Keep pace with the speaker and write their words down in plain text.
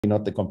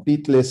not the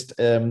complete list.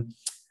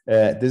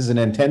 This is an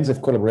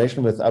intensive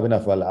collaboration with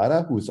Abhinav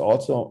Valada, who is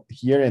also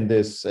here in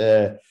this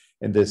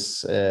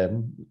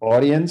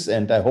audience,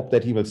 and I hope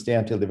that he will stay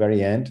until the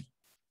very end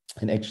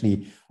and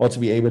actually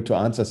also be able to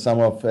answer some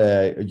of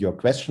your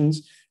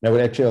questions. And I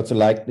would actually also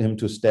like him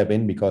to step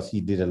in because he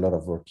did a lot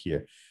of work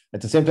here. At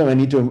the same time, I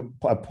need to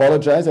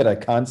apologize that I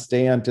can't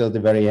stay until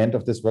the very end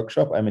of this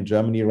workshop. I'm in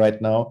Germany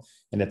right now,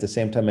 and at the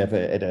same time, I'm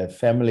at a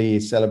family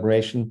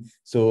celebration.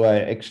 So I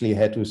actually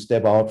had to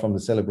step out from the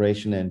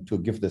celebration and to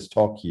give this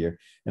talk here.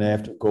 And I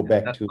have to go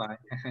back to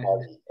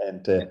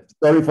and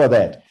sorry for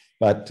that.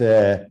 But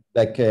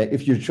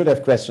if you should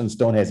have questions,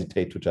 don't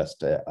hesitate to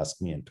just ask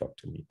me and talk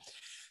to me.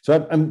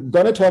 So I'm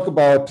going to talk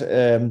about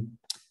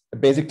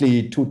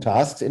basically two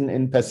tasks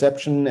in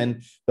perception,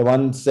 and the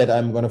ones that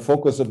I'm going to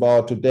focus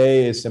about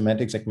today is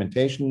semantic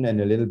segmentation and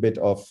a little bit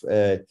of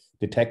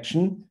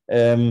detection.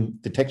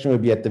 Detection will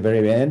be at the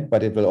very end,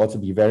 but it will also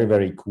be very,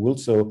 very cool.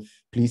 So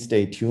please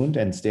stay tuned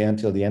and stay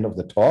until the end of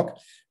the talk.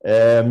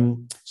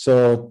 And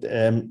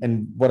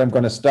what I'm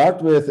going to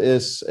start with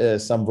is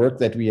some work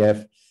that we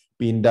have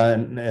been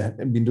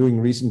doing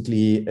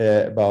recently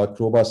about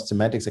robust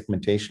semantic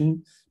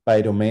segmentation by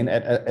domain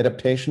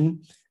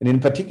adaptation. And in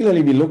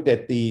particularly, we looked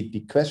at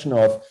the question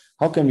of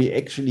how can we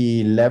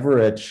actually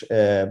leverage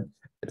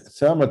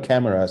thermal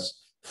cameras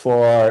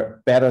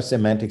for better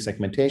semantic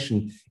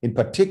segmentation, in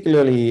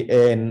particularly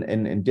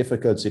in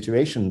difficult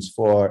situations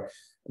for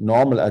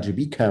normal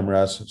RGB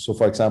cameras. So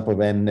for example,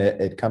 when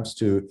it comes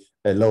to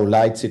low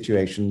light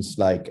situations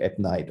like at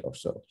night or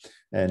so.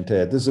 And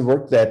this is a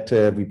work that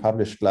we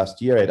published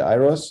last year at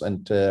IROS,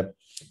 and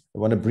I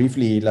want to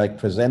briefly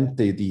present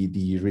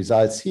the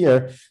results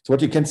here. So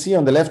what you can see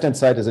on the left-hand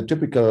side is a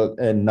typical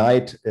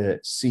night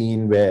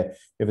scene where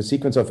you have a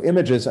sequence of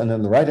images, and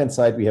on the right-hand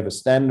side we have a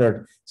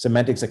standard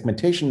semantic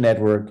segmentation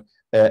network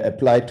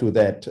applied to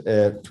that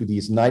to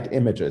these night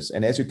images.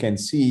 And as you can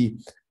see,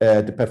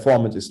 the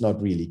performance is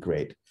not really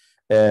great.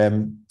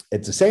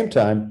 At the same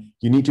time,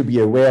 you need to be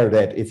aware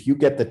that if you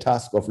get the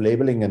task of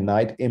labeling a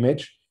night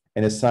image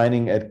and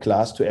assigning a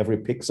class to every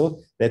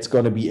pixel, that's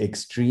going to be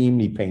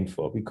extremely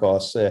painful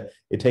because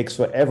it takes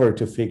forever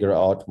to figure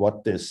out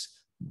what this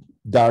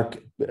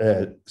dark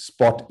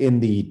spot in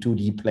the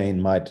 2D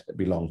plane might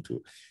belong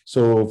to.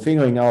 So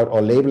figuring out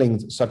or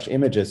labeling such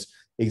images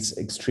is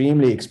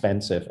extremely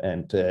expensive.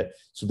 And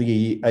so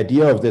the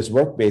idea of this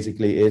work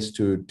basically is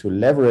to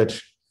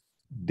leverage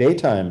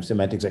daytime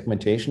semantic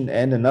segmentation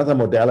and another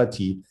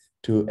modality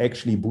to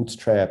actually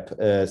bootstrap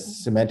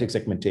semantic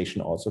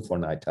segmentation also for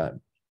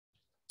nighttime.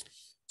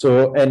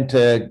 So, and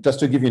just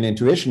to give you an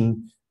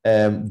intuition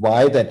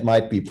why that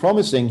might be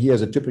promising,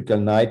 here's a typical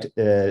night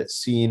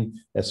scene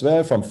as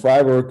well from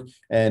Freiburg.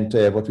 And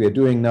what we are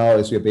doing now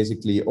is we're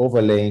basically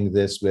overlaying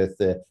this with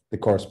the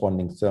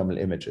corresponding thermal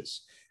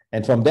images.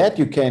 And from that,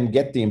 you can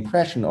get the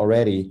impression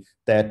already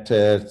that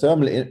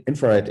thermal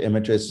infrared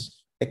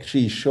images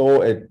actually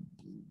show a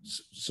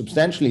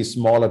substantially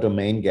smaller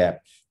domain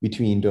gap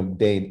between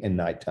day and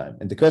nighttime.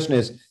 And the question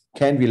is,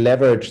 can we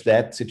leverage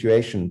that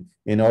situation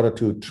in order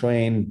to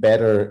train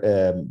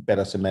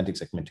better semantic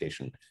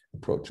segmentation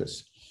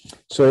approaches?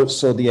 So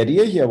the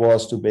idea here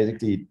was to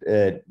basically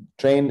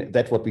train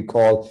that what we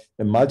call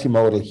a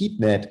multimodal heat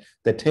net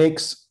that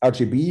takes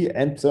RGB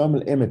and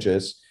thermal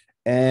images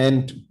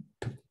and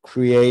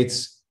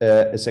creates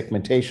a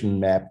segmentation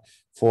map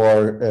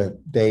for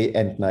day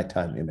and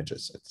nighttime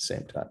images at the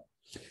same time.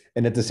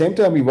 And at the same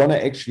time, we want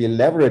to actually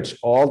leverage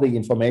all the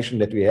information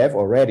that we have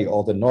already,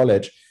 all the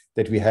knowledge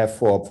that we have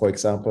for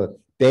example,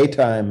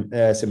 daytime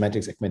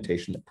semantic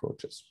segmentation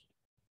approaches.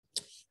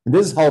 And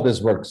this is how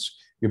this works.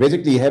 We're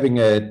basically having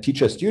a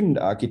teacher-student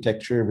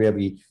architecture where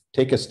we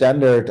take a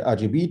standard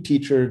RGB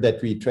teacher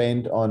that we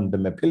trained on the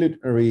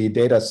mapillary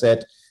data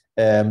set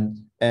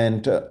and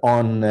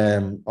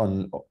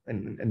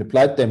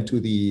applied them to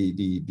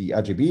the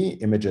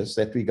RGB images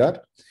that we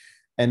got.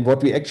 And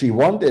what we actually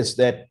want is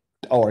that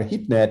our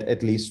heat net,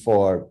 at least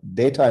for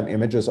daytime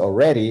images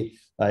already,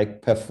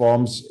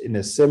 performs in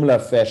a similar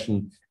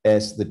fashion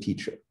as the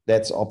teacher.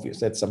 That's obvious.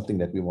 That's something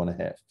that we want to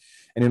have.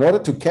 And in order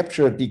to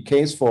capture the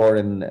case for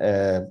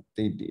the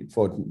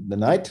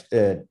night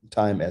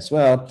time as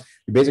well,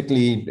 we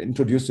basically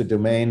introduced a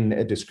domain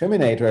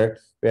discriminator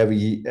where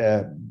we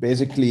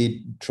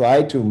basically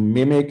try to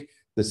mimic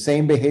the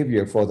same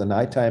behavior for the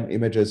nighttime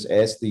images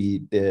as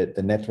the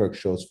network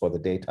shows for the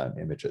daytime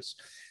images.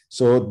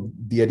 So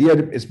the idea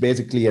is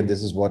basically, and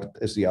this is what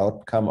is the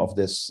outcome of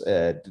this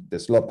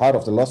part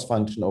of the loss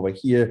function over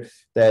here,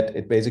 that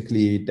it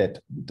basically, that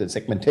the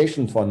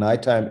segmentation for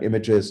nighttime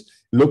images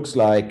looks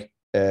like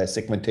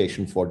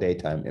segmentation for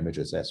daytime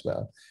images as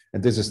well.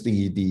 And this is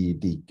the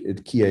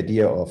key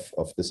idea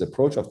of this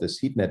approach, of this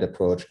heatnet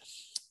approach.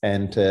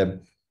 And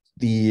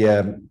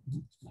the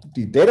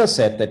data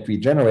set that we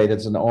generated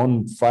is an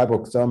own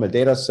Freiburg thermal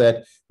data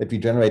set that we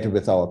generated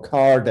with our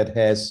car that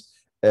has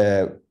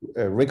a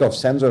rig of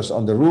sensors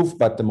on the roof,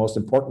 but the most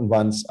important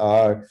ones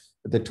are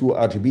the two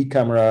RGB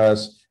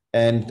cameras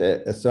and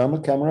a thermal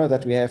camera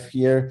that we have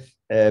here.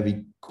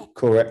 We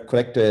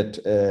collected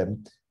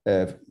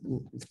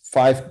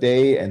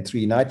 5-day and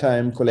 3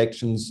 nighttime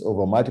collections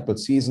over multiple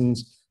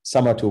seasons,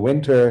 summer to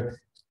winter,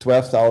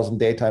 12,000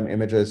 daytime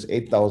images,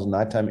 8,000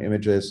 nighttime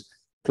images,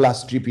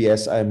 plus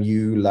GPS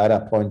IMU,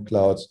 LiDAR point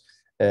clouds.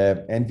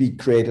 And we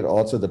created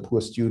also, the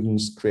poor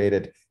students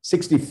created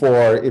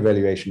 64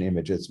 evaluation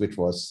images, which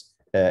was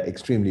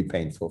extremely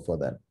painful for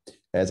them,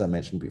 as I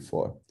mentioned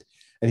before.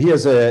 And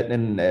here's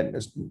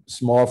a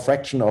small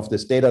fraction of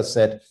this data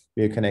set.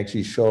 We can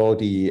actually show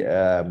the,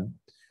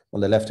 on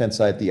the left-hand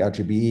side, the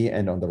RGB,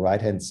 and on the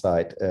right-hand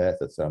side,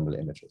 the thermal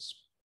images.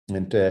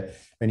 And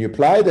when you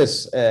apply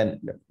this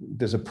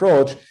this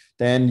approach,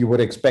 then you would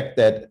expect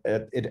that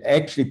it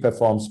actually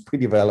performs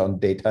pretty well on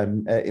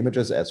daytime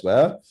images as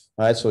well.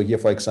 Right? So here,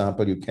 for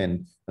example, you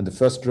can, on the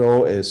first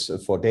row is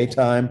for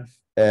daytime,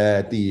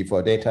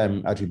 for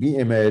daytime RGB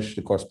image,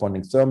 the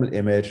corresponding thermal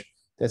image.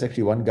 There's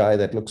actually one guy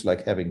that looks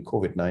like having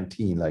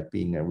COVID-19, like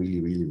being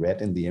really, really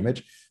red in the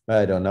image.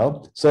 I don't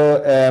know. So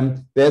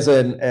there's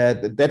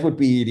that would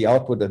be the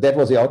output. That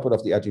was the output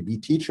of the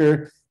RGB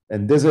teacher.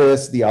 And this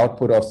is the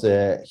output of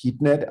the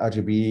HeatNet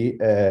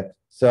RGB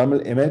thermal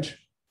image.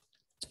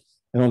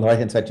 And on the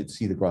right-hand side, you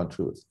see the ground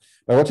truth.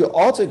 But what you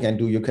also can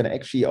do, you can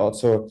actually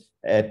also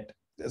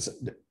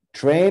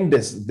train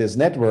this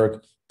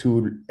network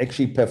to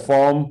actually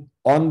perform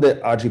on the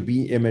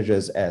RGB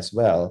images as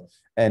well,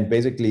 and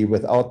basically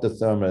without the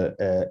thermal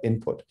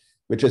input,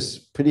 which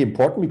is pretty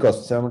important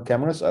because thermal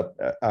cameras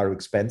are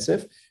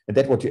expensive. And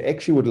that what you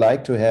actually would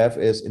like to have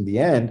is, in the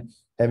end,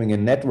 having a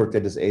network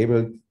that is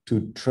able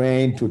to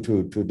train, to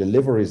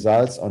deliver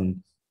results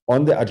on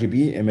the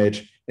RGB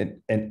image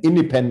and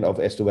independent of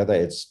as to whether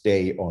it's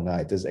day or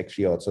night. This is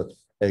actually also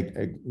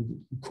a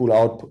cool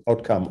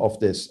outcome of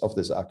this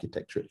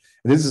architecture.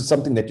 And this is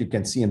something that you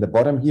can see in the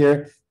bottom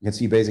here. You can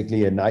see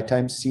basically a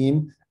nighttime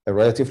scene, a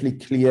relatively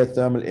clear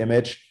thermal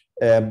image,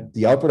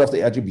 the output of the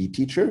RGB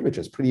teacher, which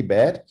is pretty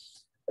bad.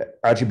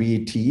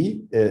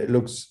 RGBT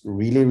looks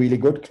really, really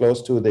good,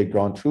 close to the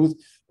ground truth.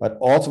 But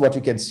also what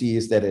you can see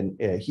is that in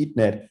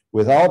HeatNet,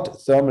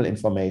 without thermal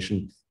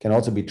information, can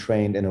also be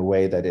trained in a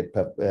way that it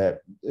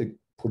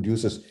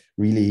produces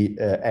really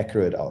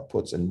accurate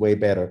outputs and way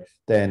better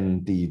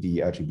than the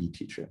RGB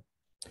teacher.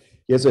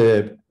 Here's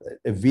a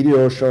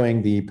video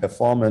showing the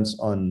performance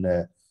on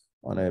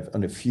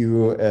a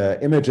few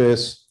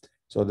images.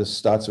 So this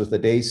starts with the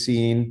day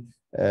scene,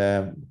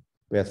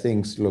 where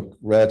things look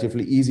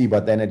relatively easy,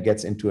 but then it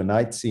gets into a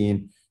night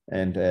scene.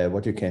 And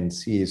what you can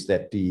see is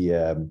that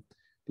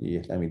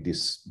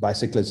this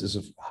bicyclist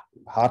is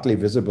hardly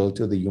visible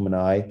to the human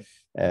eye,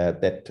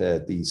 that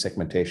the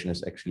segmentation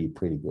is actually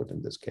pretty good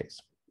in this case.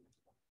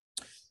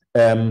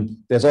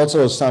 There's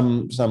also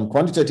some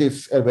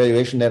quantitative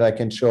evaluation that I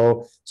can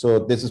show. So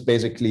this is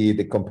basically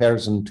the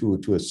comparison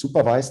to a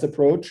supervised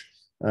approach,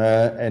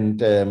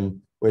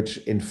 which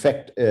in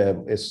fact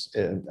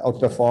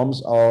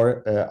outperforms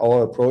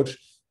our approach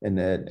in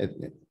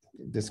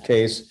this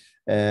case.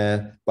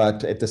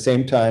 But at the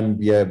same time,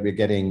 we're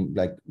getting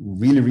like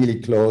really, really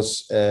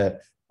close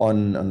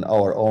on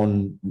our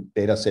own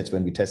data sets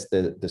when we test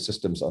the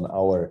systems on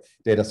our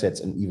data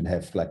sets, and even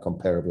have like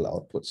comparable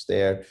outputs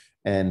there.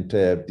 And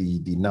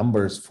the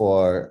numbers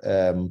for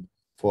the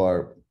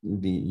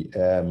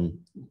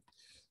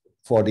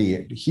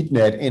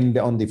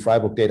HeatNet on the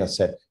Freiburg data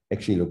set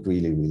actually look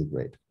really, really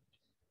great.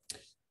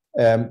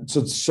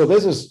 So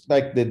this is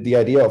like the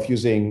idea of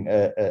using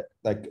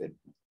like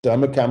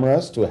thermal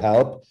cameras to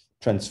help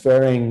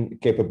transferring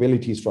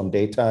capabilities from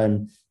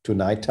daytime to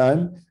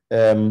nighttime.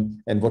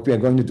 And what we are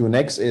going to do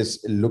next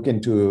is look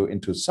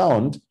into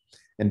sound,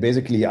 and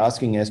basically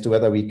asking as to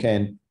whether we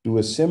can do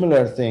a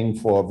similar thing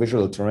for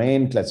visual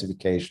terrain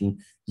classification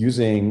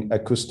using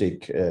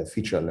acoustic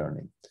feature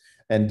learning.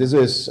 And this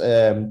is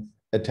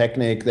a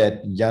technique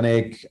that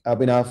Yannick,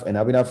 Abhinav, and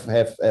Abhinav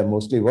have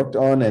mostly worked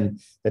on, and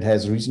that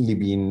has recently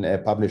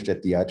been published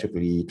at the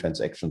IEEE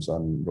Transactions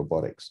on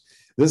Robotics.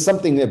 This is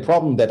a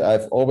problem that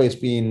I've always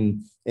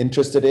been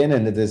interested in,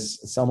 and it is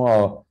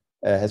somehow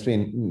has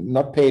been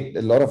not paid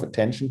a lot of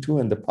attention to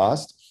in the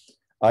past.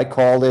 I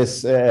call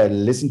this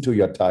listen to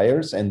your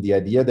tires, and the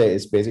idea there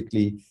is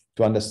basically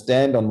to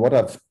understand on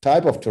what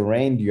type of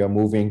terrain you are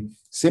moving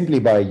simply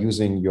by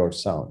using your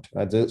sound.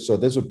 So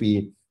this would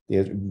be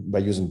by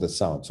using the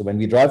sound. So when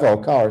we drive our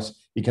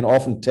cars, we can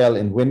often tell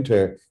in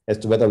winter as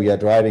to whether we are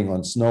driving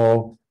on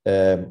snow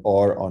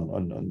or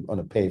on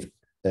a paved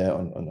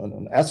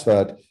on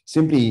asphalt,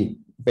 simply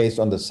based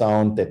on the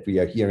sound that we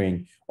are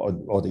hearing,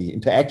 or the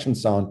interaction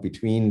sound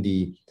between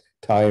the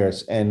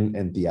tires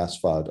and the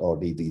asphalt or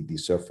the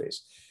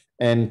surface.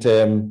 And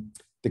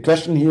the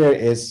question here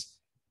is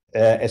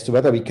as to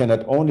whether we can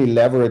not only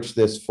leverage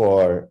this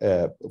for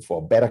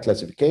better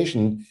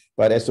classification,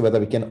 but as to whether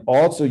we can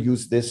also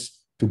use this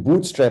to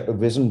bootstrap a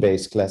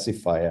vision-based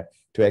classifier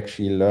to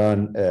actually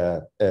learn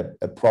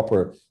a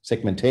proper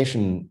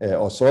segmentation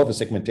or solve a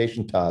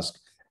segmentation task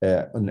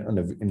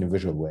in a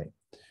visual way.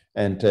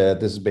 And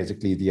this is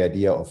basically the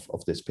idea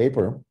of this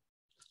paper.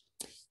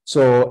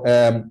 So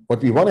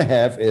what we want to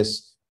have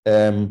is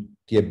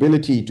the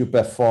ability to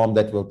perform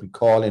that what we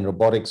call in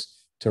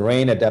robotics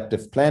terrain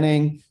adaptive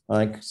planning.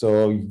 Like,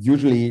 so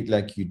usually,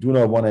 like, you do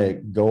not want to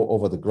go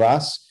over the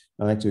grass.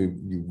 Right?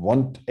 You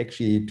want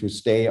actually to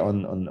stay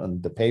on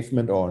the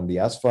pavement or on the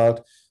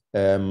asphalt,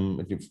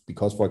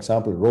 because, for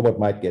example, a robot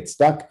might get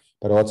stuck,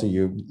 but also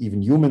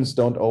even humans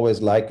don't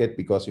always like it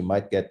because you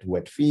might get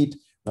wet feet,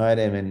 right?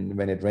 And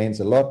when it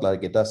rains a lot,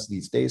 like it does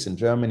these days in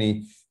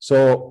Germany.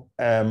 So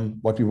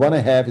what we want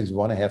to have is we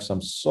want to have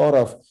some sort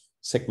of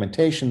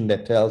segmentation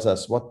that tells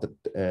us what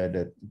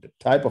the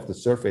type of the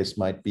surface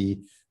might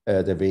be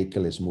the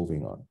vehicle is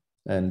moving on.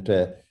 And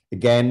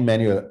again,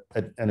 manual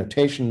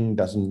annotation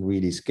doesn't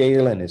really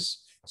scale and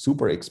is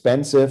super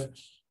expensive.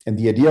 And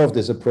the idea of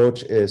this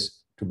approach is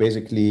to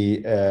basically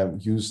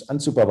use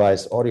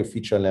unsupervised audio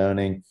feature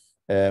learning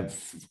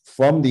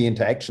from the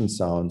interaction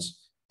sounds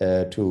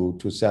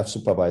to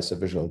self-supervise a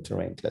visual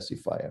terrain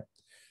classifier.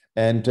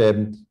 And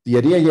the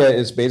idea here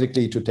is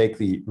basically to take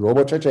the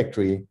robot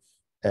trajectory,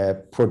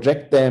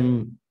 project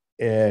them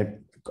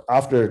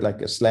after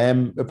like a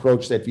SLAM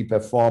approach that we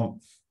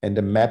perform, and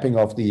the mapping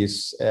of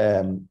these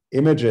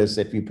images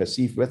that we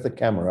perceive with the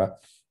camera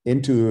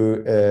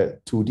into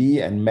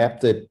 2D, and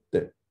map the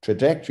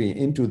trajectory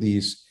into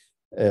these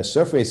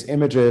surface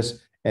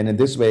images, and in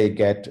this way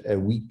get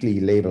weakly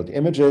labeled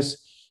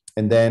images,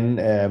 and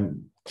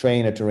then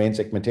train a terrain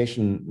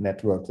segmentation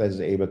network that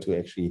is able to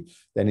actually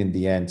then in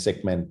the end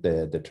segment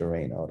the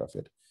terrain out of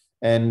it.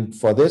 And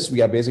for this,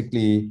 we are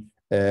basically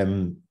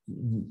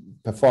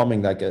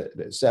performing like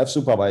a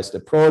self-supervised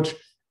approach,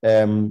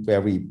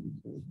 where we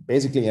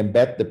basically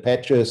embed the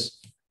patches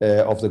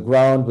of the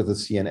ground with the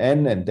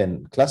CNN and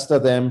then cluster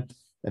them,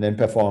 and then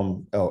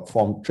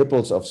form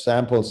triples of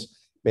samples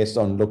based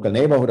on local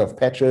neighborhood of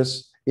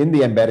patches in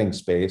the embedding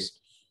space.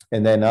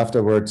 And then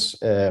afterwards,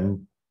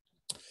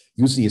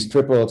 use these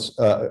triples,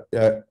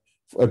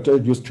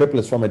 use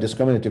triplets from a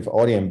discriminative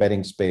audio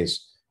embedding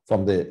space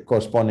from the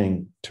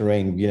corresponding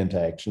terrain wheel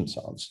interaction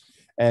sounds.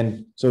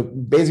 And so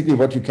basically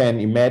what you can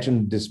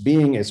imagine this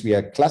being is we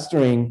are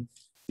clustering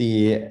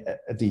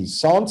the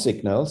sound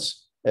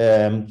signals,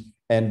 and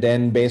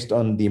then based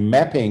on the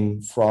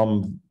mapping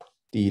from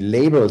the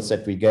labels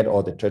that we get,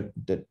 or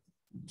the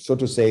so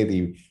to say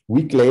the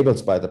weak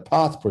labels by the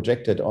path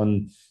projected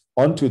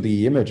onto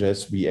the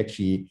images, we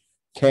actually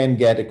can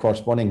get a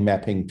corresponding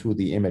mapping to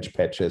the image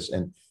patches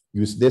and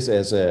use this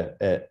as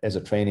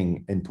a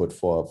training input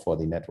for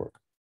the network.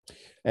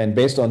 And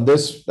based on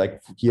this,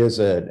 like here's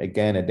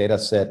again a data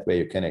set where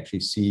you can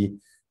actually see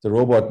the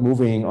robot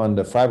moving on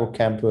the Freiburg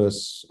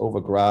campus over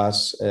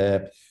grass,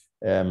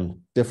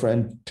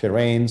 different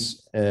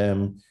terrains.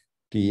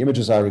 The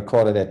images are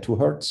recorded at 2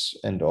 Hertz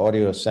and the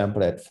audio is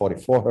sampled at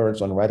 44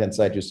 Hertz. On the right-hand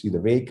side, you see the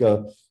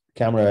vehicle.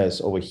 Camera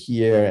is over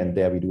here, and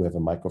there we do have a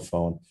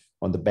microphone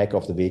on the back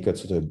of the vehicle.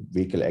 So the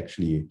vehicle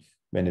actually,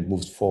 when it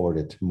moves forward,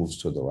 it moves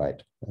to the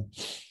right.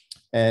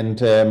 And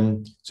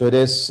so it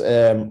is,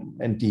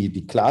 and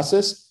the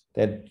classes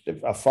that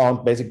are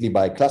found basically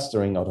by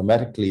clustering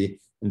automatically,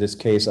 in this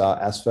case,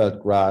 are asphalt,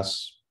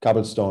 grass,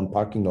 cobblestone,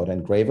 parking lot,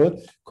 and gravel,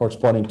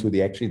 corresponding to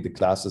the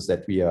classes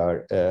that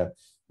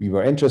we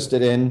were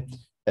interested in.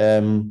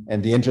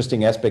 And the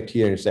interesting aspect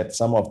here is that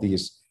some of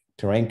these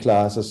terrain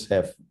classes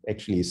have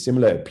actually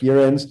similar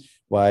appearance,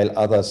 while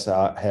others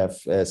have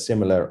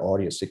similar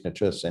audio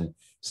signatures, and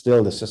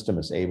still the system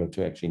is able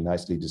to actually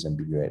nicely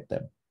disambiguate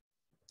them.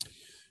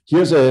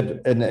 Here's a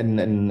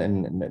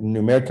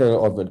numerical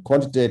or a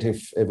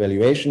quantitative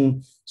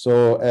evaluation.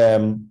 So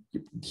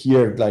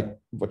here, like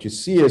what you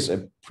see is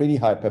a pretty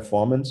high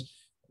performance,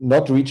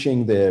 not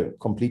reaching the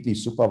completely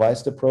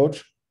supervised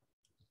approach,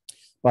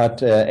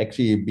 but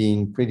actually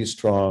being pretty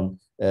strong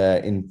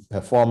in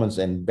performance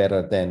and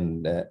better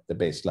than the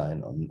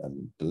baseline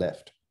on the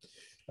left.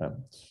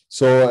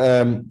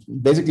 So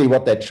basically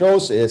what that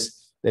shows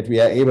is that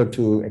we are able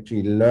to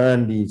actually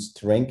learn these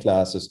terrain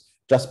classes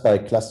just by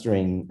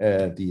clustering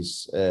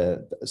these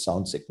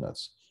sound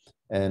signals.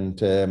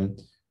 And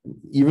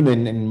even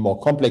in more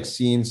complex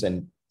scenes,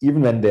 and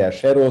even when there are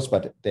shadows,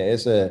 but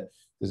this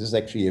is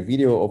actually a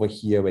video over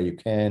here where you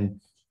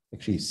can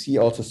actually see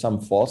also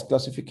some false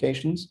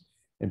classifications,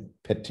 and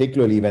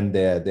particularly when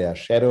there are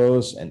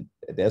shadows, and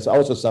there's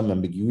also some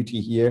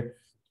ambiguity here,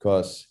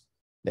 because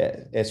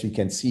as we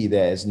can see,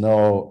 there is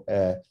no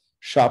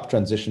sharp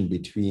transition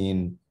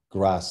between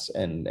grass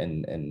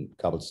and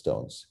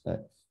cobblestones, as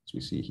we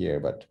see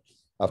here. But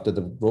after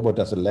the robot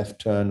does a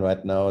left turn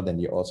right now, then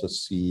you also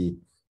see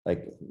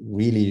like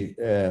really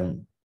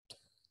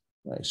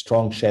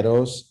strong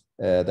shadows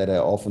that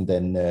are often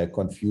then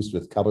confused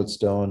with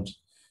cobblestones,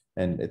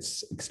 and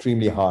it's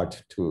extremely hard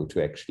to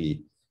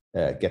actually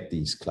get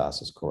these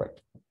classes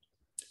correct.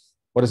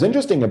 What is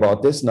interesting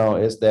about this now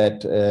is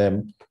that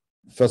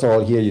first of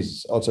all, here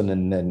is also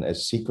a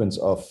sequence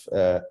of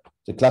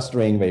the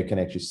clustering where you can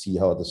actually see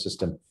how the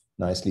system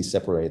nicely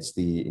separates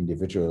the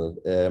individual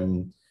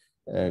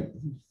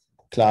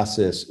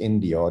classes in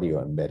the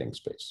audio embedding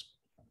space.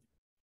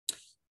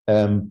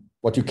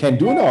 What you can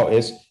do now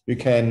is you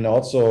can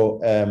also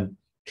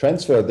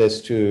transfer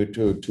this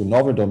to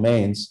novel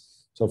domains.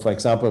 So for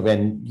example,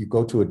 when you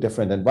go to a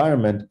different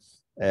environment,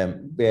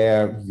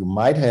 where you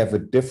might have a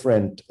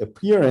different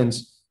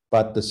appearance,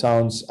 but the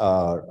sounds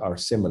are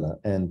similar.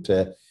 And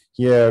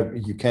here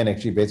you can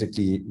actually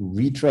basically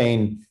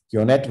retrain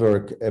your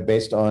network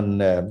based on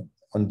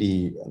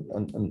the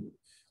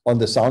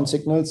sound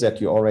signals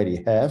that you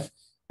already have,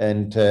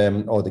 and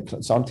or the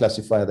sound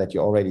classifier that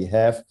you already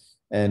have,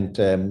 and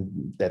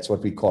that's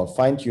what we call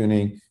fine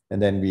tuning.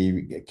 And then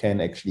we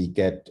can actually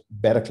get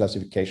better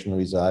classification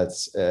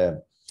results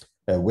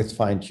with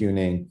fine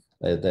tuning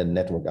the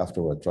network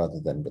afterwards rather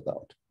than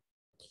without.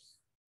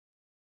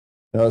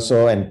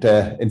 So, and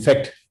in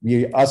fact,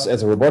 us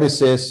as a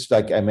roboticist,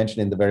 like I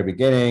mentioned in the very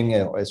beginning,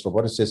 as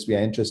roboticists, we are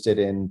interested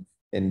in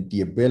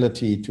the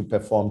ability to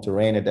perform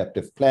terrain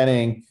adaptive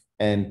planning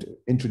and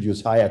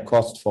introduce higher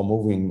costs for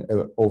moving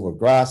over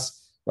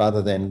grass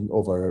rather than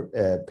over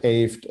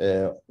paved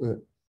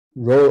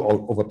road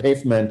or over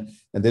pavement.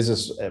 And this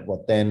is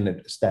what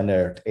then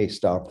standard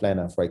A-star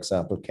planner, for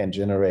example, can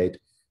generate,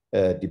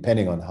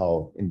 depending on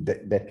how, in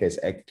that case,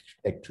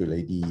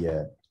 actually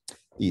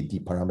the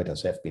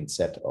parameters have been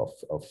set of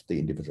the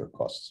individual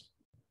costs.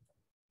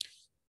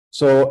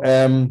 So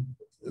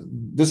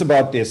this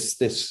about this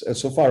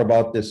so far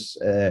about this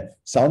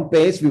sound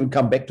base. We will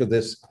come back to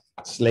this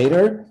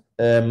later,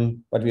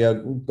 but we are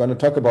going to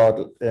talk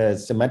about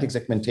semantic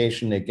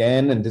segmentation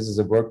again, and this is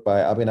a work by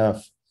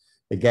Abhinav,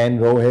 again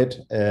Rohit,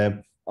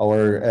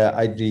 our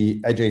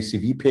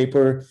IJCV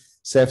paper,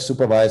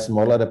 self-supervised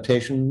model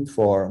adaptation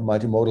for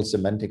multimodal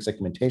semantic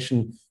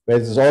segmentation, where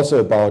it is also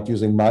about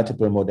using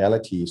multiple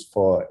modalities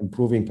for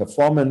improving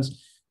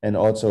performance and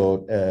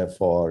also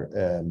for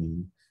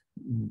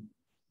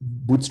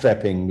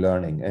bootstrapping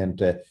learning.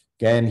 And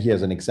again,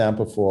 here's an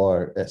example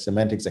for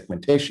semantic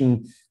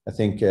segmentation. I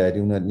think I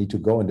do not need to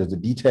go into the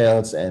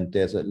details, and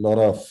there's a lot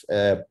of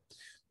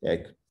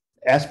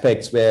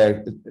aspects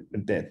where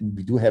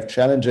we do have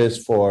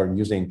challenges for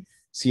using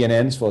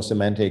CNNs for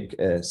semantic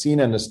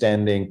scene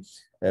understanding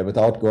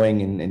without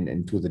going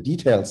into the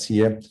details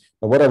here.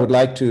 But what I would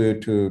like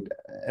to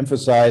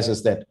emphasize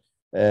is that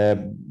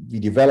we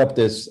developed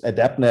this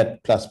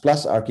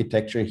AdaptNet++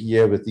 architecture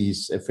here with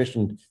these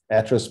efficient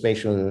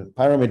atrospatial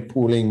pyramid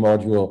pooling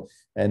module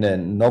and a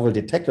novel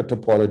detector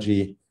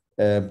topology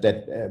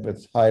that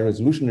with high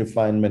resolution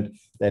refinement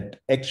that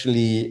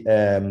actually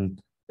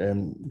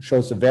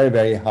shows a very,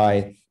 very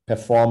high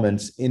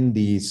performance in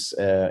these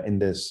in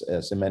this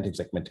semantic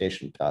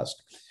segmentation task.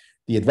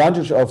 The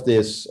advantage of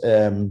this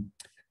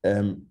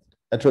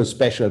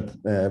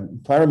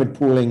atrospatial pyramid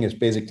pooling is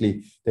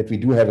basically that we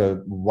do have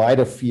a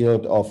wider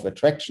field of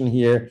attraction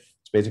here.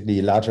 It's basically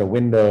a larger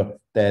window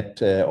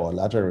that or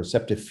larger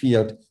receptive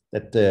field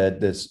that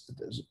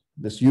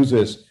this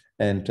uses,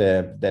 and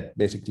that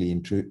basically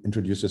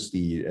introduces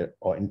the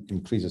or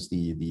increases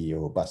the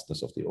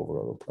robustness of the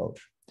overall approach.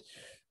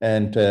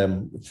 And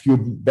a few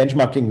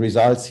benchmarking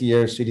results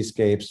here: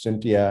 Cityscapes,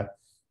 Cynthia,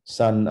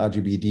 Sun,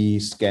 RGBD,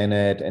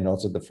 ScanNet, and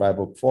also the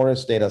Freiburg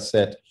Forest data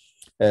set.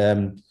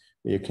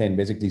 You can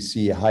basically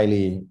see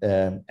highly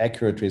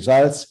accurate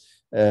results.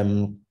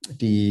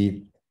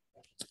 The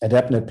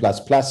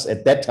AdaptNet++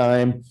 at that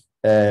time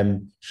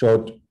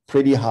showed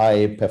pretty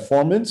high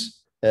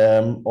performance,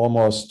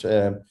 almost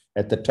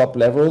at the top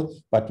level,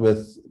 but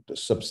with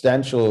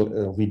substantially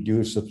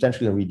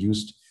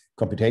reduced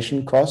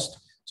computation cost.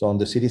 So on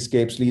the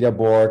Cityscapes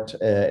leaderboard,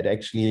 it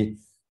actually,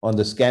 on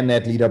the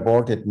ScanNet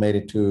leaderboard, it made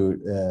it to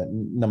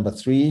number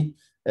 3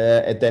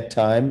 at that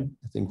time.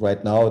 I think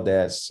right now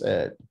there's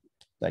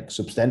like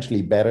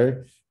substantially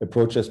better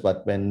approaches,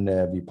 but when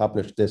we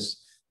published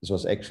this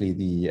was actually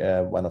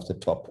the one of the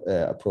top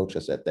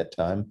approaches at that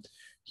time.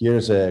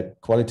 Here's a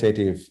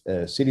qualitative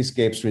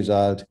Cityscapes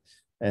result,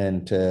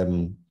 and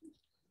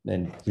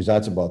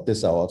results about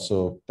this are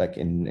also like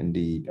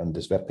on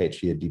this web page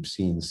here, Deep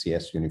Scene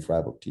CS Uni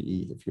Freiburg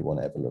TE, if you want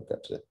to have a look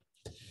at it.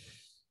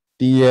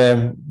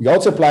 We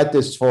also applied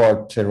this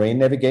for terrain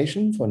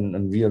navigation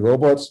on real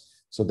robots.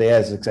 So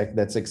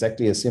that's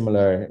exactly a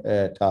similar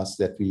task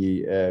that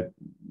we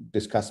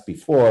discussed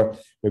before,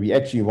 where we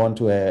actually want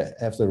to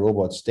have the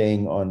robot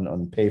staying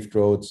on paved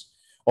roads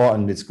or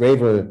on its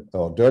gravel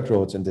or dirt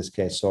roads in this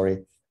case, sorry,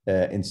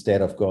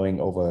 instead of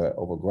going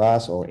over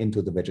grass or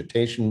into the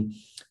vegetation.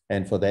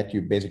 And for that,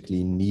 you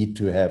basically need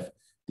to have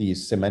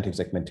these semantic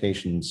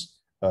segmentations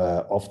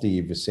of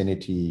the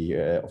vicinity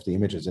of the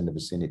images in the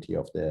vicinity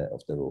of the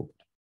road.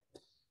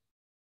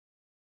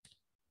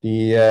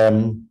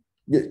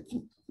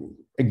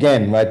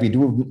 Again, right, we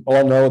do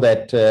all know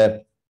that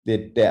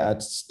there are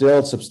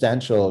still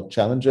substantial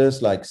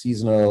challenges like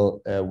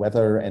seasonal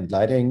weather and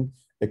lighting,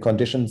 the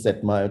conditions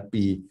that might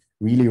be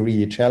really,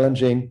 really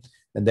challenging.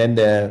 And then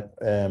there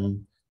are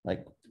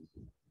like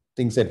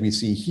things that we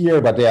see here,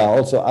 but there are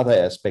also other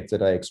aspects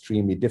that are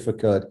extremely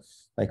difficult.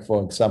 Like,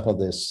 for example,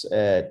 this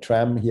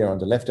tram here on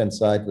the left-hand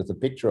side with a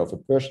picture of a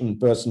person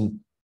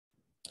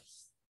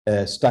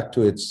stuck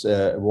to its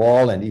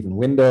wall and even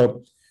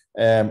window.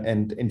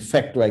 And in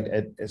fact, like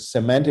a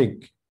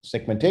semantic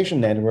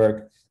segmentation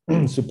network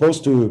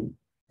supposed to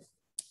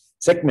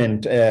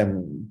segment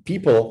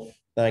people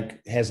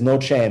like has no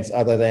chance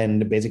other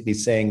than basically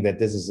saying that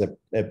this is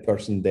a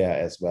person there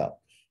as well.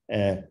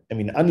 I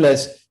mean,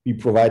 unless we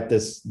provide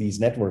these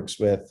networks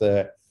with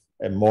a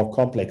more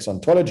complex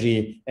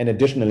ontology and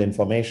additional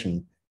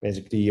information,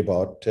 basically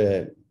about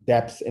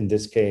depth in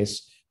this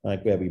case,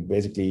 like where we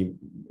basically,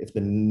 if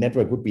the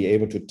network would be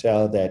able to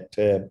tell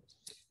that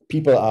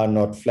people are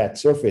not flat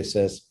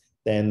surfaces,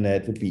 then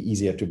it would be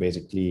easier to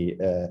basically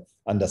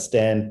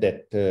understand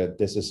that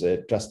this is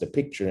just a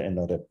picture and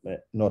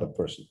not a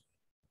person.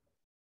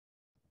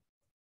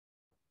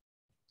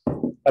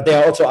 But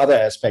there are also other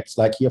aspects,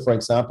 like here, for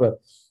example,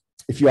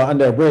 if you are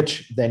under a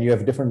bridge, then you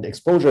have different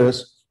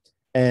exposures,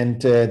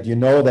 and you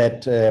know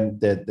that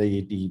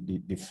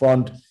the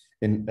front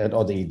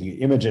or the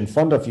image in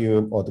front of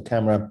you or the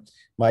camera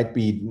might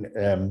be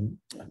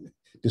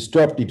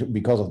disturbed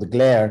because of the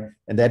glare,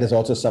 and that is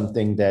also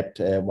something that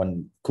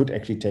one could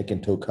actually take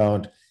into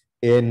account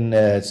in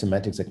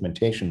semantic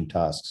segmentation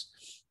tasks.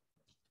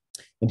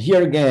 And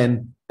here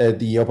again,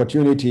 the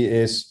opportunity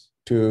is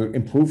to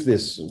improve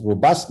this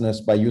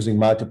robustness by using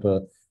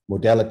multiple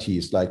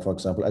modalities, like, for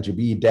example,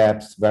 RGB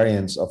depth,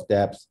 variance of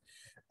depth,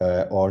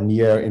 or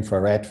near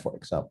infrared, for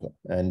example.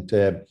 And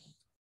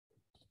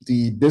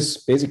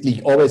this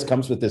basically always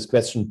comes with this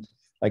question,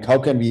 like how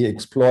can we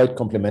exploit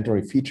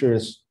complementary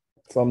features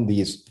from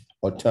these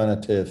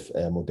alternative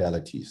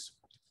modalities?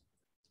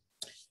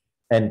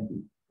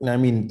 And I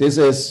mean,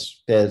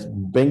 this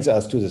brings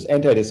us to this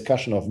entire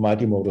discussion of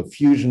multimodal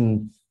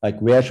fusion, like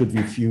where should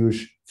we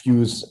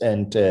fuse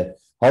and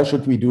how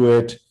should we do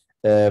it?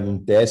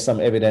 There's some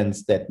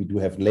evidence that we do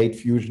have late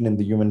fusion in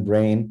the human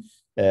brain.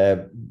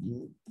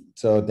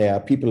 So there are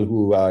people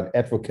who are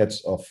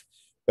advocates of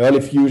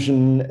early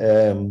fusion.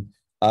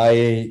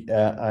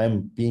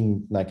 I'm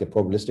being like a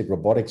probabilistic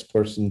robotics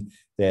person.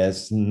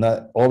 There's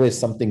not always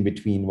something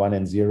between 1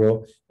 and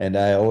 0. And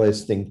I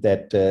always think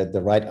that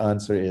the right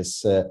answer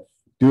is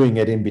doing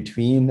it in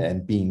between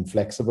and being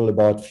flexible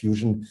about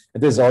fusion.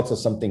 And this is also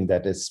something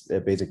that is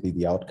basically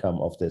the outcome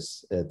of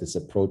this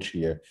approach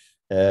here.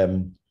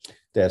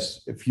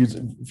 There's a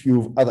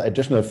few other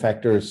additional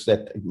factors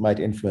that might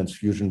influence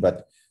fusion,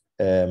 but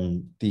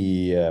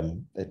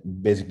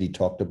it basically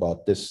talked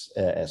about this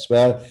as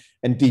well.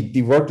 And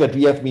the work that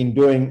we have been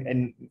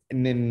doing,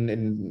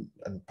 in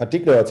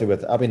particular also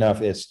with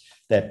Abhinav, is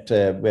that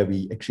where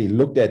we actually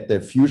looked at the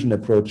fusion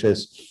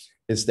approaches,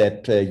 is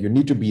that you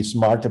need to be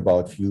smart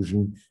about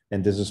fusion.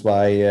 And this is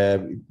why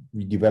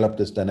we developed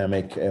this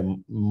dynamic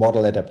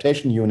model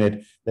adaptation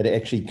unit that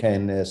actually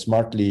can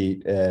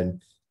smartly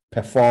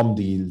perform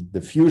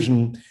the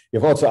fusion. You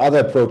have also other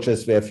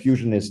approaches where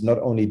fusion is not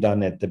only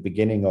done at the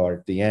beginning or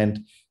at the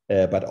end,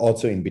 but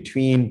also in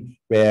between,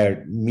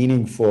 where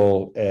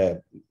meaningful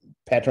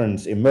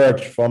patterns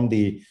emerge from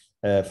the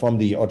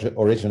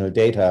original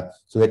data,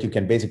 so that you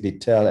can basically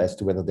tell as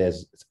to whether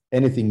there's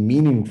anything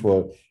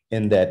meaningful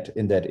in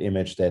that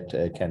image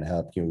that can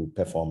help you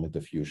perform with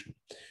the fusion.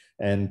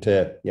 And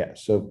yeah,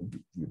 so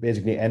you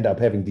basically end up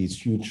having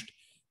these huge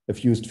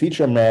fused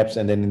feature maps,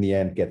 and then in the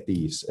end get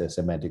these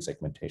semantic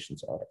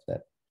segmentations out of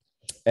that.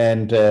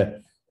 And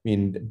I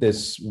mean,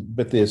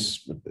 with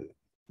this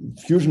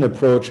fusion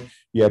approach,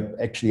 we are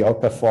actually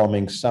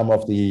outperforming some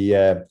of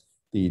the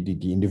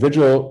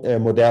individual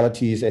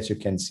modalities, as you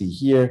can see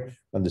here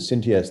on the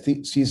Cynthia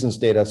seasons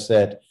data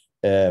set.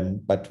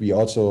 But we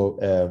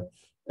also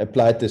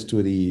applied this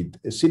to the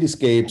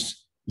cityscapes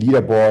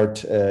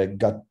leaderboard,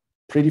 got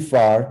pretty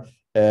far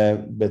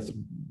with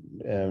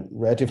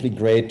relatively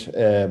great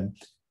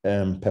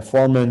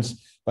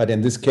performance, but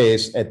in this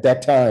case, at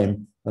that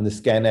time on the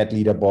ScanNet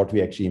leaderboard,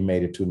 we actually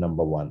made it to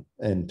 #1.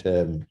 And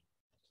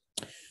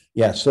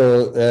yeah,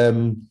 so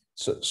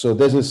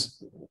this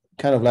is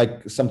kind of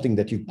like something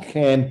that you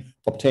can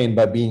obtain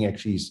by being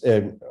actually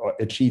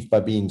achieved by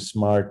being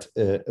smart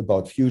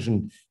about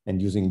fusion and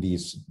using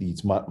these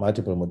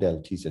multiple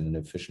modalities in an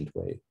efficient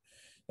way.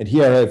 And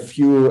here are a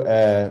few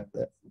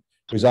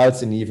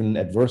results in even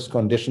adverse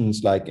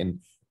conditions, like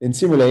in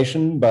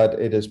simulation, but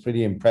it is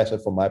pretty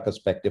impressive from my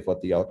perspective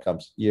what the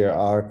outcomes here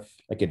are,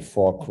 like in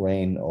fog,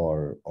 rain,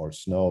 or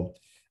snow.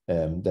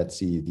 That's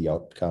the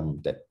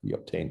outcome that we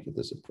obtained with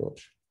this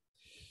approach.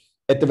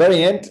 At the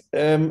very end,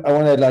 I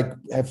want to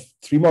have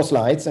 3 more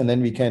slides, and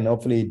then we can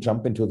hopefully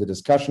jump into the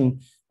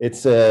discussion.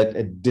 It's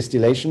a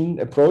distillation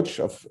approach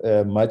of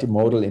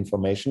multimodal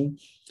information.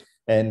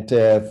 And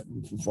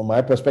from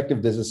my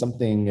perspective, this is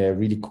something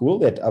really cool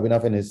that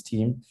Abhinav and his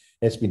team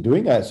has been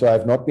doing. So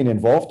I've not been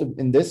involved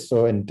in this.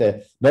 So, and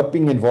not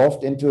being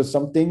involved into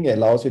something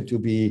allows you to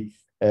be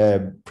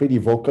pretty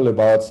vocal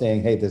about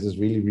saying, hey, this is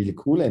really, really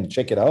cool, and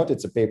check it out.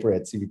 It's a paper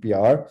at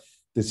CVPR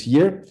this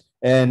year.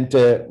 And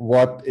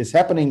what is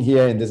happening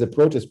here in this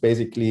approach is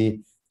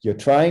basically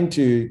you're trying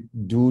to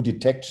do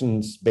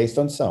detections based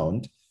on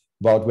sound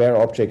about where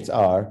objects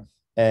are.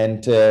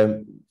 And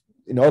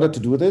in order to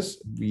do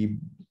this,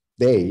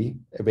 they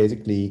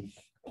basically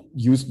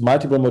used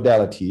multiple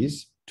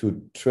modalities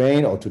to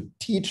train or to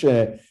teach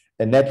a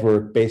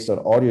network based on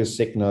audio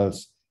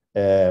signals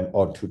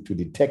or to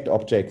detect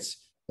objects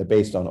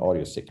based on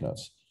audio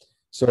signals.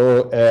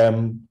 So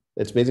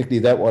It's basically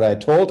that what I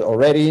told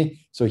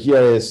already. So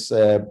here is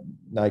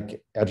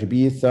like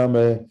RGB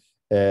thermal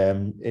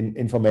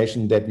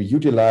information that we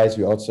utilize.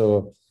 We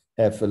also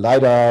have a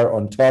LiDAR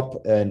on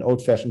top, an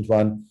old-fashioned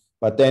one,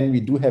 but then we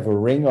do have a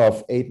ring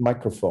of 8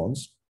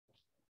 microphones.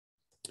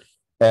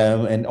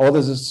 And all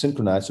this is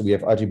synchronized. So we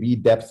have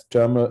RGB, depth,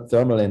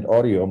 thermal and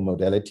audio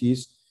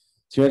modalities,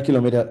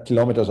 300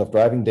 kilometers of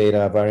driving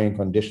data, varying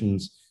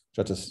conditions,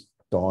 such as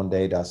dawn,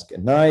 day, dusk,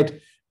 and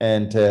night.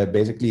 And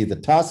basically the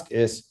task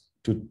is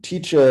to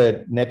teach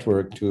a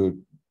network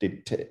to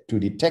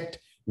detect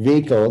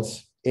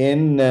vehicles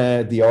in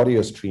the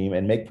audio stream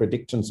and make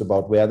predictions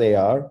about where they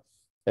are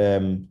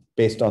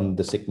based on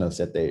the signals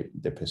that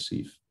they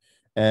perceive.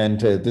 And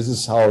this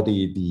is how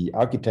the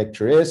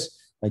architecture is.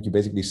 Like you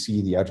basically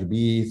see the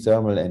RGB,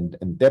 thermal,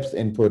 and depth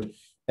input,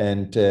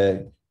 and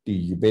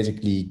you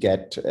basically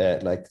get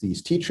like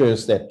these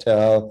teachers that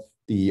tell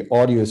the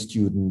audio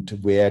student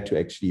where to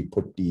actually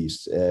put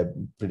these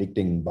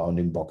predicting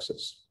bounding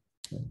boxes.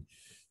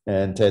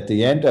 And at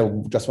the end, I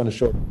just want to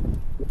show.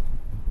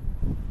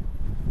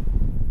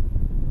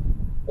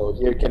 So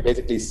here you can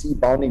basically see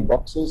bounding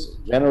boxes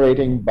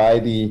generating by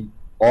the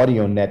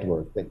audio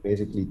network that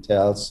basically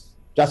tells,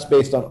 just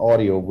based on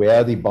audio,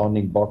 where the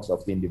bounding box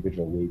of the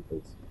individual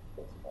vehicles is.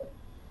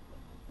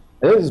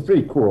 This is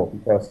pretty cool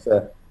because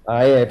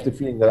I have the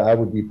feeling that I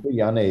would be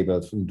pretty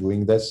unable from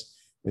doing this,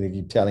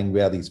 really telling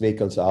where these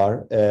vehicles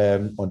are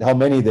and how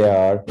many there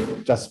are,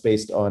 just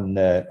based on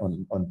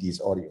these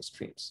audio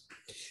streams.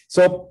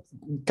 So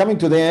coming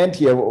to the end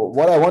here,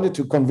 what I wanted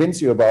to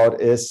convince you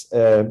about is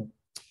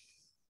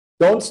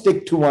don't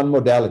stick to one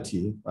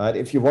modality, right?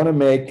 If you want to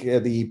make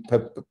the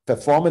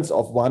performance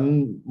of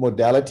one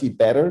modality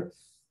better,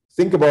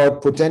 think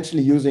about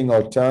potentially using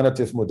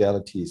alternative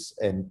modalities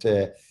and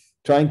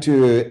trying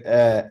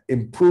to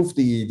improve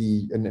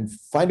and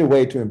find a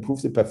way to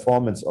improve the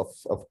performance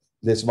of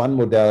this one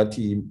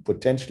modality,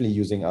 potentially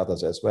using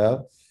others as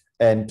well.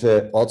 And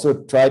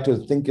also try to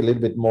think a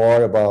little bit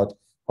more about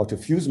how to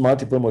fuse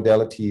multiple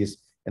modalities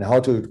and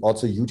how to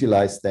also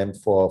utilize them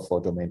for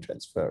domain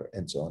transfer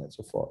and so on and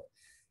so forth.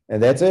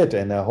 And that's it.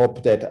 And I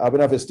hope that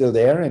Abhinav is still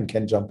there and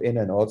can jump in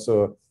and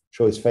also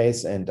show his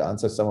face and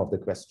answer some of the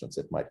questions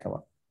that might come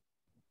up.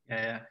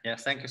 Yeah.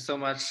 Thank you so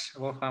much,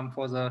 Wolfram,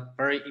 for the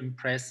very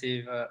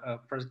impressive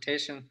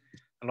presentation.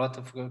 A lot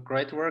of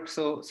great work.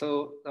 So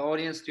the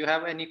audience, do you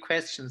have any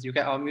questions? You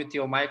can unmute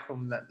your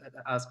microphone and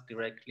ask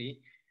directly,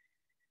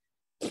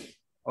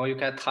 or you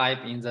can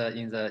type in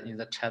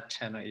the chat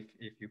channel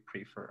if you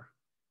prefer.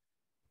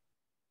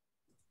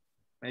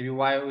 Maybe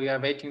while we are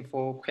waiting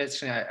for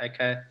question, I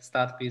can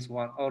start with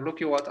one. Oh, look,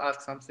 you want to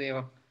ask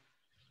something?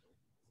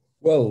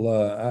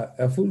 Well,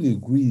 I fully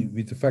agree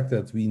with the fact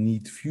that we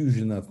need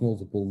fusion at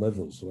multiple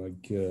levels,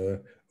 like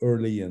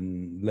early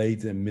and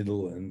late and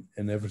middle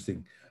and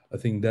everything. I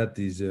think that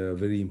is a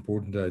very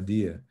important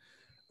idea.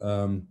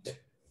 I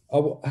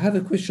had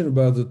a question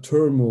about the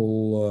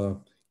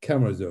thermal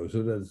cameras, though.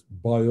 So that's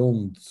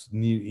beyond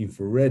near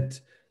infrared,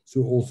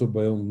 so also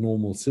beyond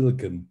normal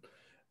silicon.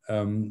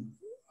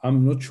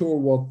 I'm not sure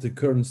what the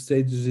current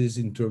status is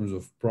in terms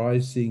of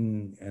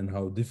pricing and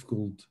how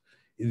difficult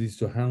it is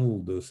to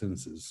handle those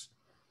sensors.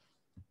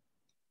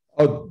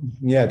 Oh,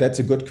 yeah, that's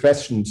a good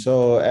question.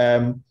 So,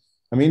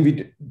 I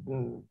mean,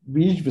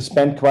 we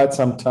spent quite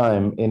some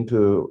time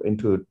into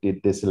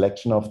the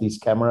selection of these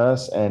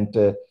cameras,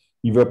 and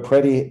we were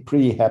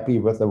pretty happy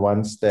with the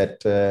ones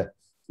that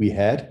we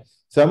had.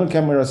 Thermal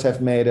cameras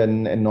have made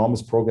an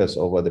enormous progress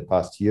over the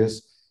past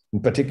years,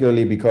 and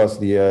particularly because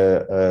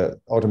the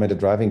automated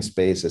driving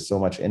space is so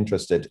much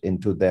interested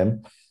into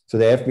them. So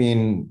they have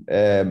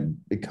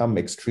become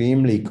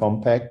extremely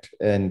compact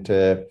and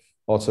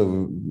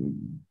also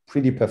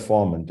pretty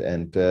performant.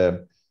 And I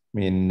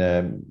mean,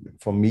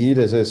 for me,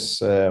 this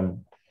is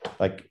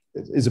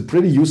is a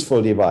pretty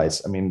useful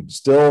device. I mean,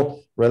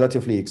 still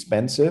relatively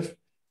expensive,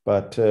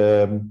 but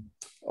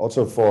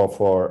also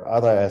for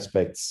other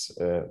aspects,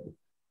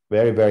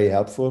 very, very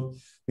helpful.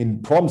 I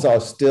mean, problems are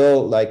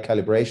still like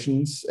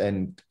calibrations,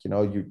 and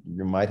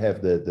you might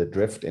have the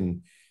drift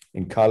in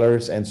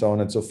colors and so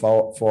on and so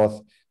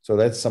forth. So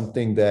that's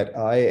something that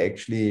I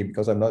actually,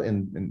 because I'm not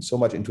in so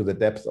much into the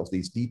depth of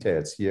these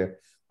details here,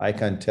 I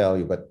can't tell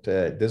you. But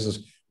this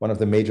is one of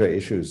the major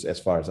issues, as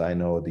far as I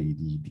know,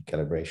 the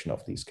calibration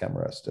of these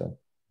cameras still.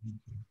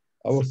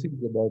 I was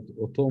thinking about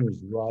autonomous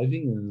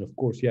driving, and of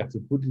course you have to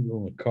put it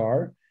on a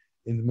car,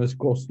 and it must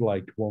cost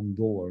like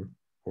 $1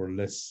 or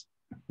less.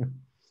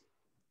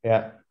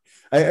 Yeah,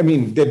 I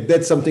mean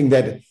that's something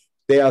that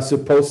they are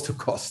supposed to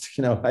cost.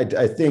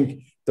 I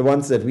think the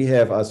ones that we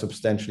have are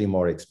substantially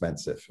more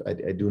expensive.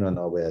 I do not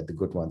know where the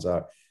good ones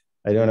are.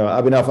 I don't know.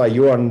 Abhinav, are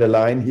you on the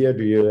line here?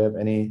 Do you have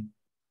any?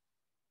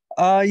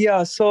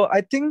 Yeah, so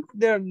I think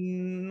they're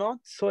not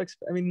so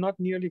not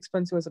nearly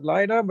expensive as a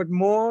LiDAR, but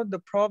more the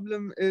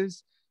problem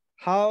is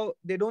how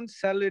they don't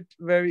sell it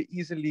very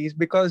easily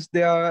because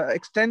they are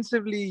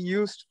extensively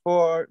used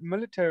for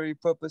military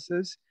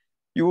purposes.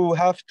 You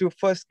have to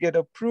first get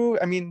approved.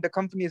 I mean, the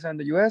companies are in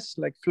the US,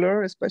 like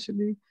FLIR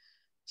especially.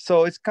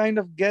 So it's kind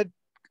of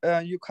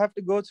you have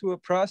to go through a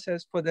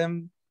process for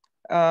them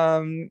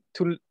to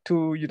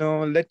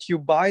let you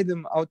buy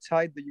them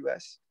outside the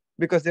US,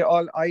 because they're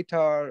all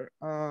ITAR.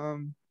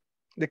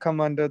 They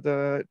come under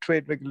the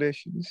trade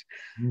regulations,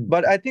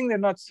 but I think they're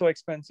not so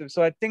expensive.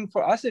 So I think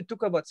for us, it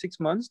took about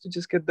 6 months to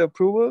just get the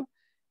approval,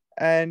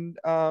 and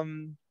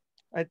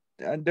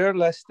they're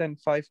less than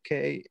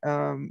 5K.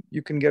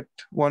 You can get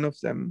one of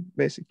them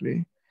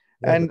basically.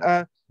 Yeah. And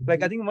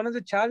like, I think one of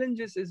the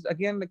challenges is,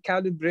 again, the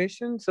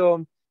calibration.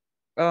 So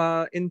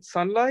in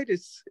sunlight,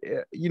 it's,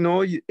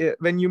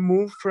 when you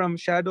move from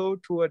shadow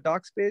to a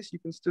dark space, you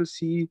can still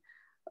see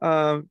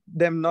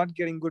them not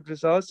getting good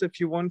results. So if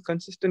you want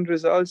consistent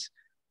results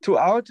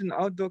throughout in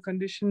outdoor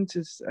conditions,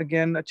 is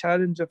again a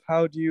challenge of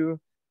how do you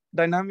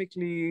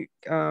dynamically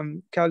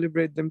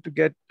calibrate them to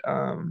get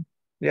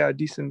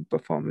decent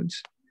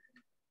performance.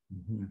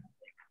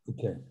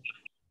 Okay,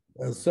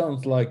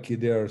 sounds like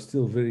they are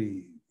still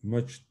very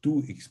much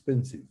too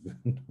expensive.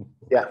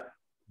 Yeah,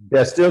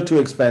 they're still too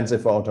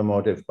expensive for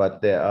automotive,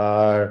 but they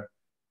are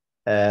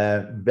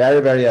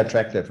very, very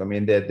attractive. I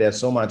mean, there's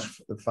so much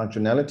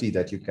functionality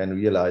that you can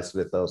realize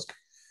with those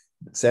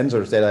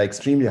sensors that are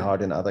extremely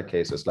hard in other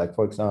cases. Like,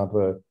 for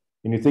example,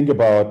 when you think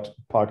about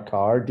parked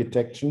car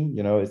detection,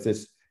 is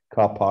this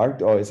car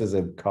parked, or is this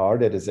a car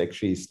that is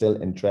actually still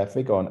in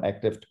traffic, or an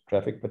active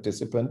traffic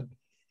participant?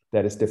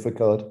 That is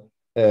difficult.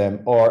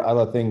 Or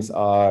other things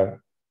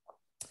are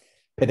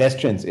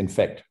pedestrians, in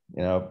fact,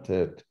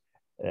 that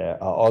are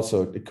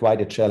also quite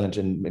a challenge,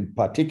 in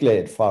particular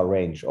at far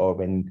range, or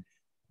when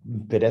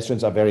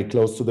pedestrians are very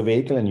close to the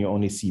vehicle and you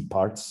only see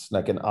parts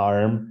like an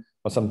arm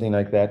or something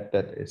like that.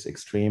 That is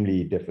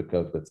extremely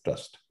difficult with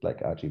just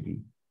like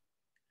RGB.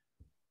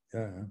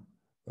 Yeah,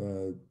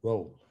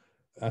 well,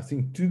 I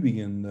think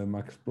Tübingen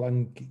Max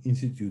Planck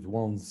Institute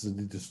once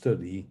did a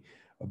study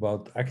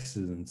about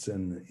accidents,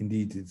 and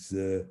indeed it's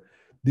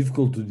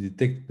difficult to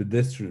detect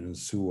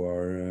pedestrians who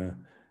are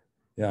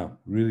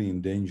really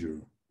in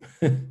danger.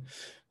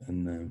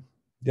 And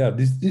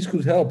this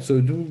could help, so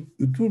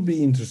it will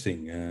be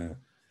interesting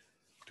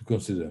to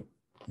consider.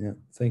 Yeah,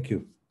 thank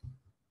you.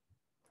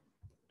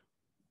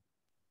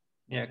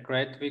 Yeah,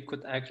 great. We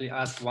could actually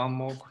ask one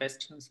more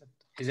question.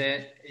 Is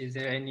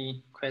there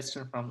any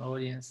question from the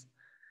audience?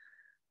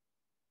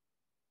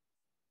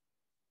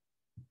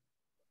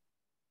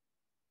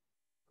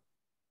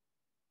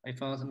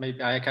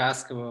 Maybe I can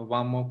ask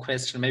one more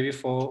question. Maybe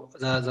for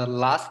the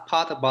last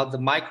part about the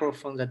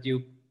microphone, that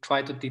you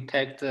try to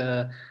detect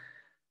the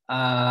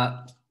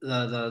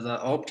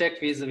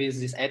object with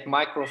this add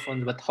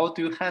microphone, but how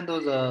do you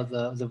handle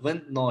the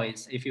wind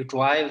noise? If you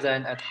drive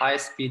then at high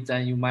speed,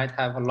 then you might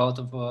have a lot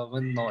of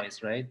wind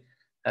noise, right?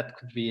 That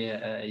could be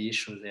an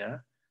issue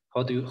there.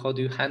 How do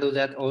you handle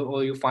that,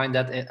 or you find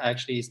that it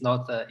actually is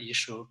not an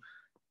issue?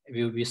 It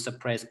will be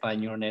suppressed by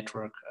neural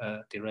network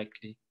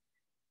directly.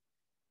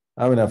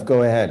 Abhinav,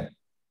 go ahead.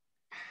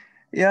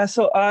 Yeah,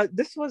 so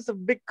this was a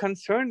big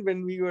concern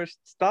when we were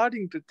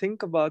starting to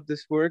think about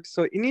this work.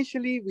 So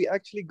initially, we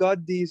actually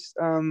got these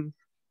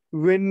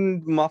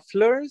wind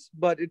mufflers,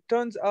 but it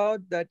turns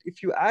out that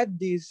if you add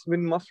these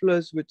wind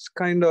mufflers, which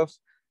kind of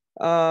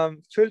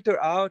filter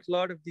out a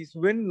lot of these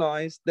wind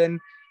noise, then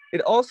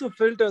it also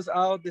filters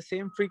out the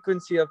same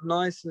frequency of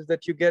noises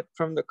that you get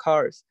from the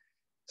cars.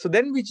 So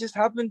then we just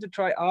happened to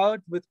try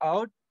out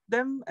without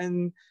them,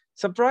 and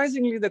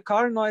surprisingly, the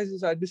car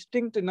noises are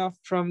distinct enough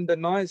from the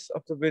noise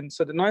of the wind.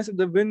 So the noise of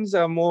the winds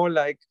are more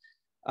like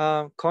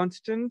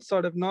constant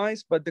sort of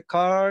noise, but the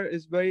car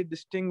is very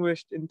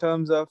distinguished in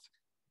terms of,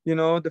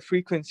 the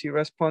frequency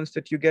response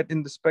that you get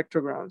in the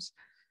spectrograms.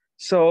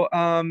 So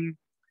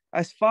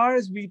as far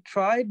as we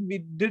tried, we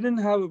didn't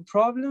have a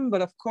problem,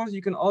 but of course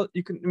you can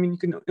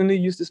only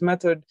use this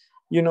method,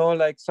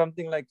 like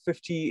something like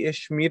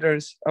 50-ish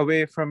meters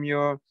away from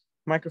your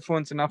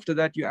microphones, and after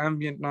that your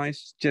ambient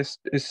noise just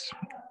is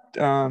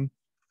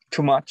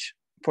too much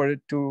for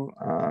it to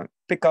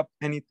pick up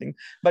anything.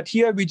 But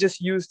here we just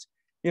used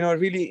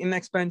really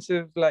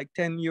inexpensive, like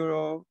 10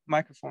 euro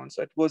microphones.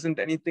 So it wasn't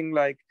anything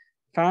like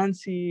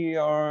fancy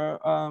or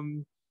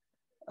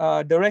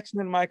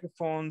directional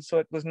microphones. So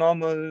it was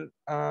normal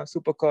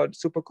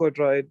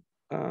superquadroid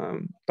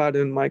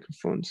pattern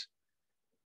microphones.